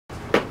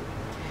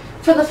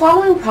For the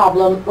following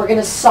problem, we're going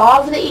to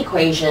solve the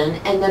equation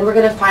and then we're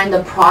going to find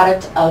the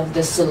product of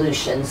the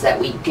solutions that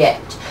we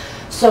get.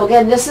 So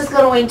again, this is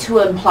going to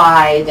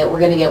imply that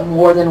we're going to get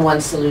more than one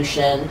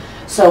solution.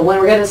 So when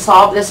we're going to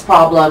solve this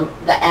problem,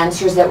 the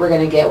answers that we're going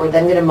to get, we're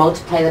then going to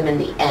multiply them in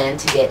the end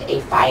to get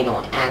a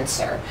final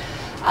answer.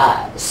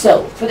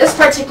 So for this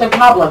particular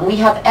problem, we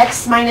have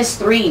x minus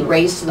 3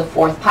 raised to the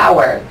 4th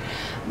power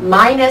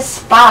minus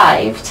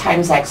 5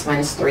 times x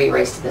minus 3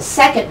 raised to the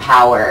 2nd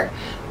power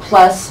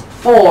plus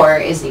 4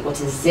 is equal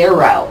to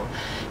 0.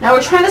 Now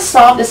we're trying to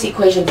solve this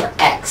equation for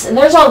x, and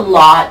there's a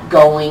lot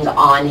going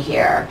on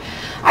here.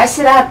 I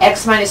said I have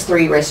x minus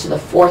 3 raised to the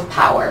 4th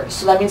power,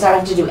 so that means I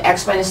have to do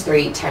x minus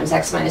 3 times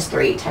x minus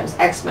 3 times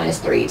x minus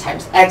 3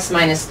 times x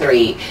minus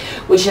 3,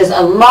 which is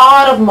a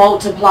lot of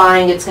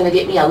multiplying. It's going to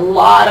get me a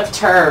lot of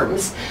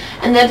terms.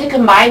 And then to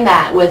combine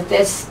that with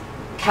this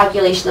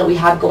calculation that we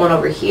have going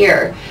over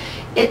here,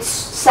 it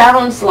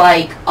sounds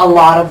like a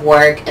lot of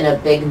work and a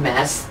big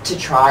mess to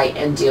try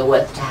and deal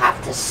with, to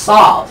have to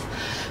solve.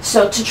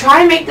 So to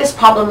try and make this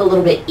problem a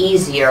little bit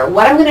easier,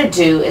 what I'm going to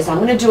do is I'm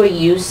going to do a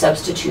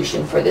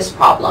u-substitution for this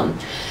problem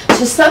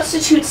to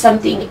substitute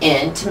something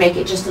in to make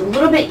it just a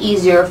little bit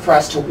easier for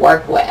us to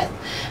work with.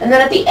 And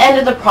then at the end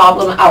of the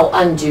problem, I'll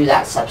undo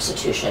that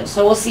substitution.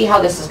 So we'll see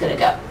how this is going to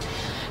go.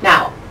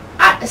 Now,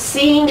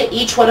 seeing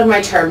each one of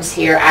my terms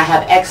here, I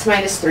have x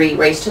minus 3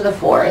 raised to the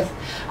 4th.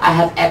 I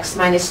have x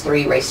minus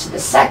 3 raised to the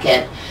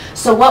 2nd.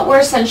 So what we're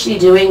essentially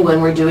doing when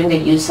we're doing the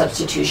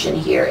u-substitution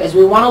here is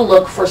we want to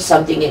look for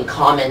something in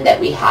common that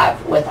we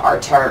have with our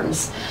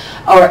terms,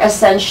 or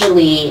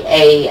essentially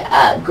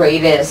a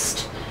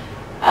greatest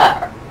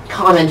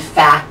common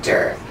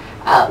factor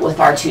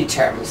with our two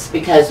terms.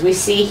 Because we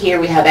see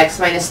here we have x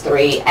minus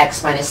 3,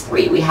 x minus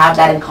 3. We have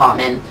that in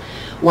common.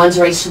 One's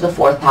raised to the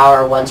 4th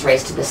power, one's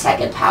raised to the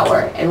 2nd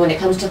power. And when it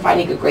comes to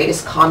finding a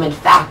greatest common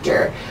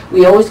factor,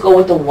 we always go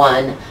with the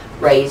one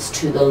raised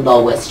to the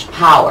lowest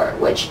power,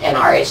 which in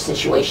our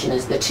situation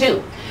is the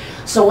 2.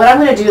 So what I'm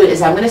going to do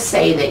is I'm going to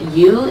say that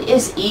u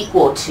is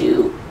equal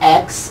to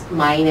x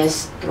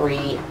minus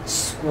 3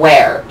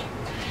 squared.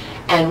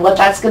 And what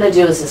that's going to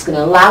do is it's going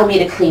to allow me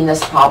to clean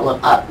this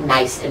problem up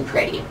nice and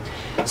pretty.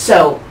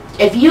 So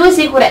if u is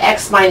equal to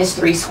x minus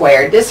 3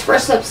 squared, this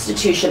first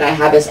substitution I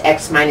have is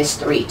x minus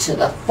 3 to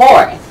the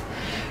 4th.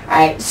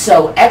 Right?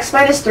 So x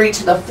minus 3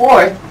 to the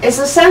 4th is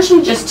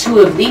essentially just two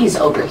of these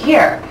over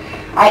here.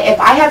 If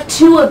I have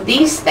two of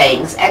these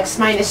things, x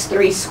minus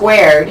 3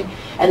 squared,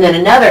 and then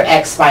another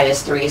x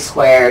minus 3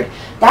 squared,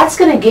 that's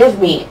going to give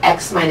me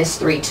x minus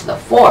 3 to the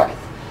 4th.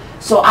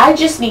 So I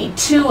just need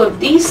two of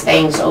these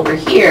things over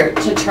here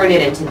to turn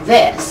it into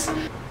this.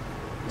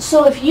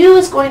 So if u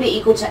is going to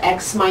equal to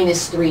x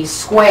minus 3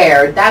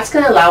 squared, that's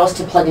going to allow us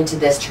to plug into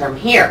this term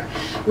here.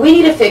 We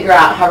need to figure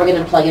out how we're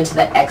going to plug into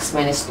the x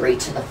minus 3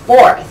 to the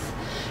 4th.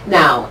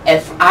 Now,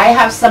 if I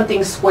have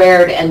something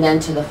squared and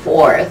then to the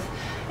 4th,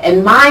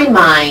 in my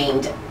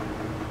mind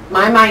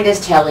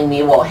is telling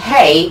me, well,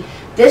 hey,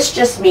 this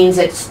just means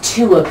it's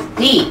two of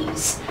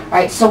these,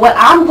 right? So what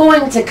I'm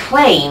going to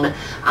claim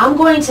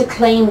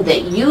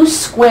that u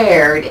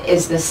squared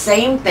is the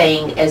same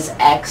thing as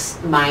x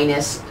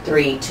minus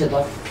 3 to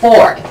the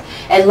 4th.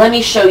 And let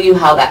me show you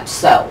how that's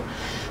so.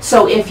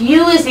 So if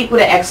u is equal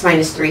to x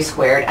minus 3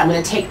 squared, I'm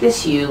going to take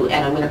this u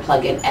and I'm going to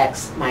plug in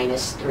x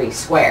minus 3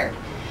 squared.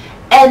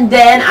 And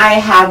then I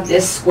have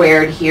this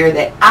squared here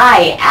that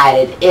I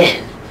added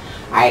in.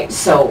 Alright,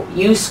 so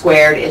u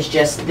squared is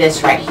just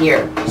this right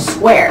here,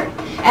 squared.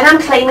 And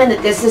I'm claiming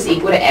that this is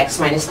equal to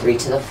x minus 3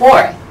 to the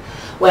 4th.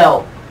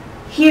 Well,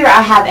 here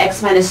I have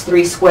x minus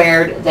 3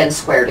 squared, then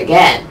squared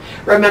again.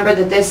 Remember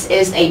that this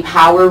is a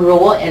power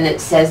rule, and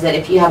it says that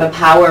if you have a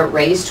power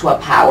raised to a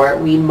power,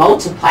 we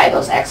multiply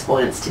those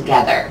exponents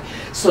together.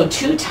 So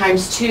 2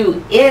 times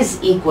 2 is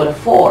equal to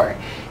 4,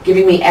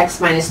 giving me x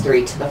minus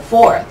 3 to the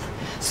 4th.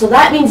 So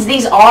that means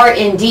these are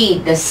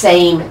indeed the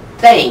same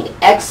thing.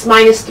 X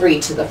minus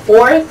 3 to the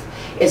 4th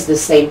is the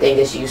same thing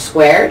as u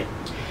squared,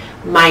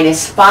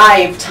 minus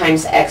 5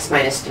 times x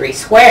minus 3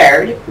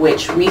 squared,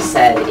 which we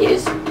said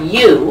is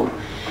u,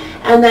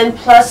 and then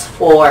plus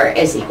 4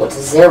 is equal to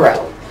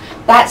 0.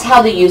 That's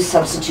how the u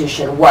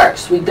substitution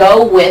works. We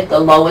go with the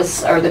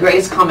lowest or the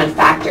greatest common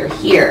factor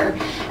here,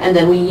 and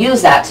then we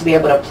use that to be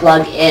able to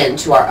plug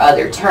into our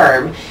other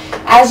term.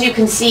 As you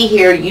can see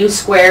here, u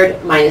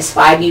squared minus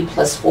 5u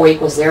plus 4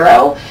 equals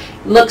 0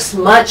 looks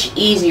much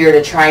easier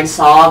to try and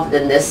solve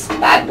than this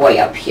bad boy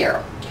up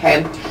here.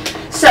 Okay,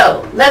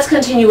 so let's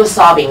continue with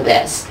solving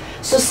this.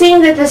 So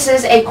seeing that this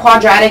is a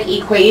quadratic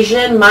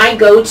equation, my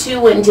go-to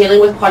when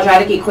dealing with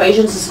quadratic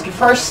equations is to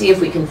first see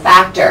if we can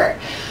factor.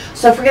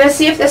 So if we're going to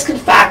see if this can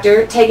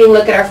factor, taking a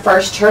look at our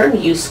first term,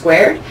 u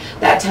squared,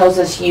 that tells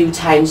us u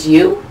times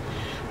u.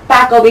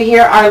 Back over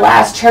here, our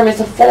last term is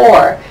a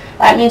 4.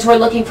 That means we're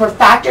looking for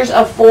factors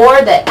of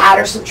 4 that add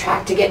or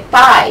subtract to get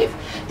 5.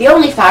 The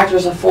only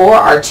factors of 4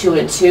 are 2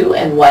 and 2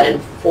 and 1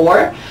 and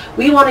 4.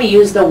 We want to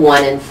use the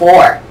 1 and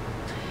 4.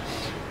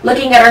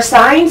 Looking at our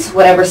signs,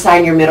 whatever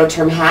sign your middle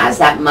term has,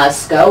 that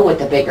must go with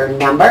the bigger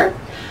number.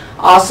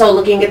 Also,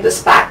 looking at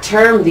this back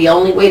term, the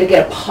only way to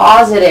get a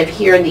positive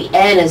here in the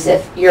end is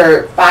if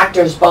your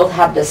factors both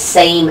have the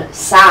same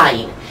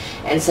sign.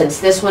 And since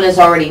this one is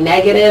already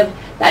negative,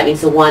 that means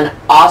the one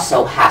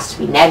also has to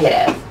be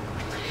negative.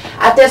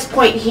 At this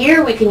point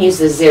here, we can use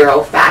the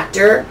zero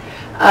factor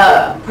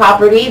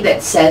property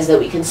that says that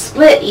we can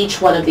split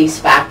each one of these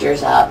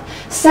factors up,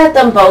 set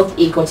them both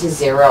equal to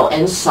 0,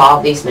 and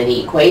solve these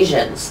mini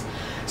equations.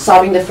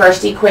 Solving the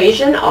first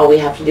equation, all we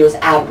have to do is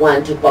add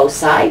 1 to both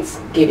sides,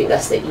 giving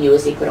us that u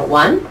is equal to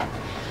 1.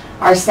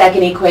 Our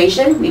second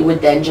equation, we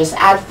would then just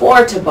add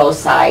 4 to both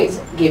sides,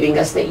 giving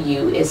us that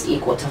u is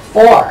equal to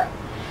 4.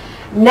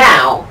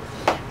 Now,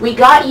 we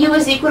got u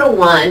is equal to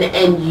 1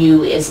 and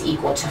u is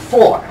equal to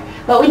 4.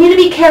 But we need to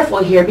be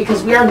careful here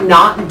because we are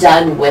not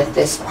done with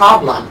this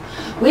problem.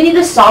 We need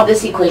to solve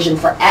this equation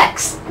for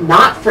x,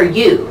 not for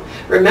u.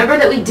 Remember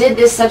that we did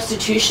this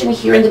substitution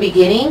here in the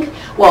beginning?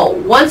 Well,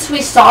 once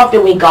we solved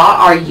and we got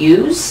our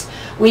u's,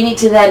 we need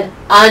to then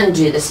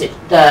undo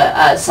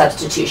the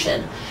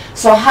substitution.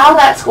 So how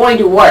that's going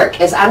to work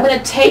is I'm going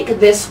to take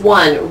this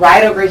one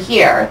right over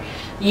here,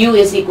 u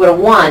is equal to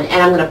 1,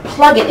 and I'm going to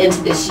plug it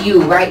into this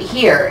u right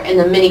here in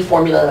the mini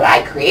formula that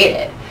I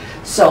created.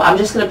 So I'm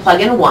just going to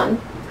plug in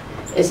 1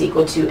 is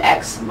equal to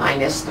x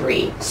minus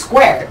 3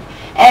 squared.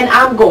 And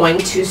I'm going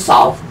to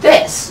solve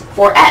this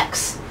for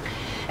x.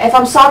 If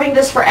I'm solving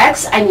this for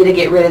x, I need to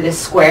get rid of this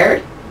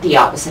squared. The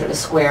opposite of a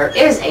square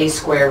is a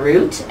square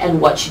root,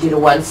 and what you do to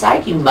one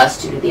side, you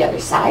must do to the other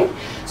side.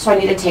 So I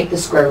need to take the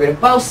square root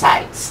of both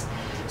sides.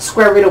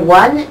 Square root of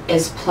 1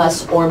 is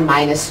plus or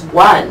minus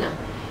 1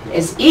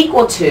 is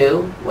equal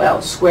to,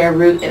 well, square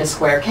root and a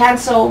square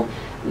cancel,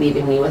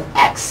 leaving me with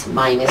x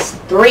minus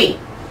 3.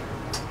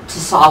 To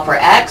solve for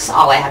x,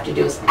 all I have to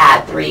do is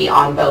add 3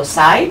 on both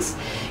sides,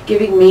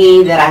 giving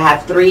me that I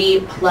have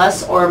 3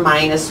 plus or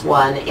minus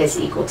 1 is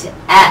equal to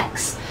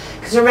x.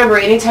 Because remember,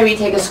 anytime you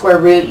take a square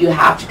root, you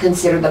have to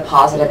consider the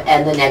positive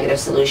and the negative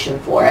solution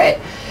for it,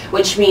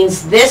 which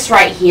means this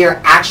right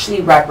here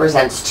actually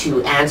represents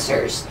two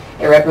answers.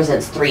 It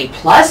represents 3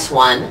 plus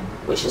 1,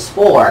 which is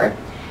 4,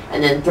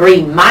 and then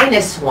 3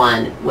 minus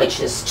 1, which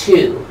is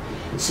 2.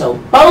 So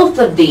both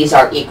of these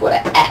are equal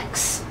to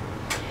x.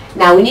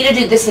 Now we need to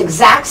do this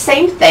exact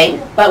same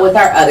thing, but with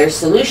our other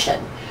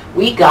solution.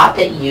 We got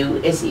that u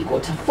is equal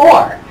to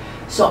 4.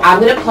 So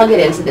I'm going to plug it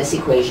into this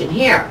equation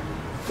here.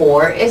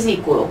 4 is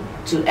equal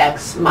to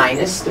x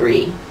minus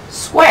 3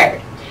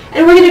 squared.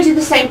 And we're going to do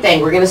the same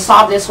thing. We're going to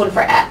solve this one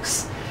for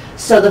x.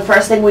 So the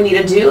first thing we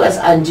need to do is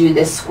undo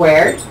this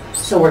squared.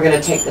 So we're going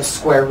to take the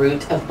square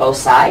root of both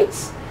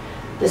sides.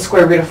 The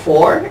square root of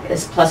 4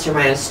 is plus or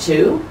minus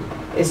 2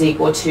 is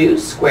equal to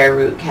square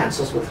root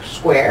cancels with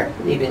square,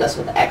 leaving us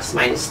with x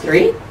minus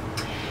 3.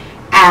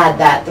 Add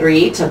that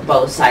 3 to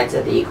both sides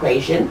of the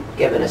equation,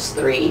 giving us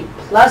 3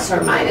 plus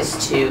or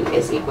minus 2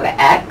 is equal to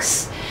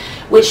x,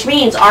 which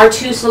means our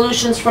two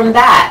solutions from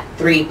that,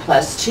 3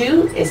 plus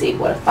 2 is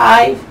equal to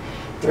 5,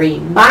 3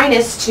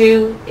 minus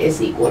 2 is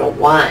equal to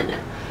 1.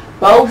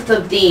 Both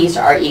of these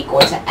are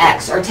equal to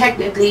x, or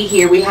technically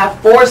here we have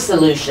 4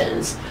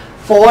 solutions,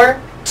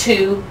 4,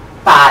 2,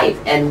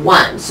 5, and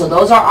 1. So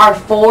those are our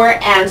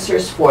 4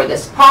 answers for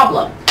this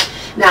problem.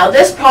 Now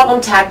this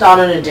problem tacked on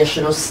an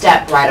additional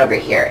step right over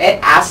here. It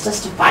asked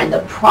us to find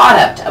the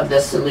product of the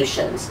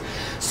solutions.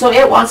 So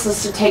it wants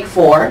us to take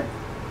 4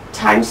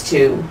 times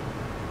 2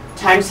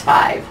 times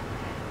 5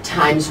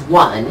 times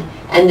 1,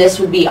 and this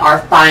would be our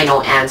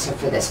final answer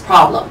for this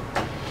problem.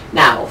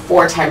 Now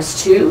 4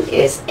 times 2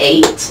 is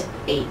 8,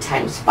 8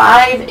 times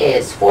 5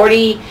 is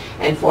 40,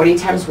 and 40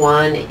 times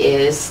 1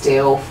 is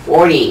still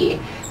 40.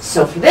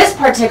 So for this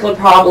particular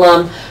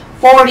problem,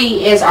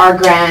 40 is our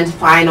grand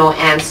final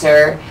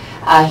answer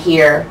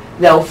here,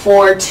 though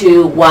 4,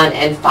 2, 1,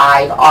 and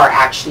 5 are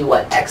actually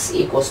what x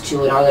equals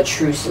to and are the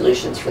true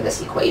solutions for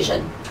this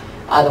equation.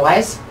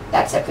 Otherwise,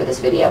 that's it for this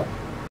video.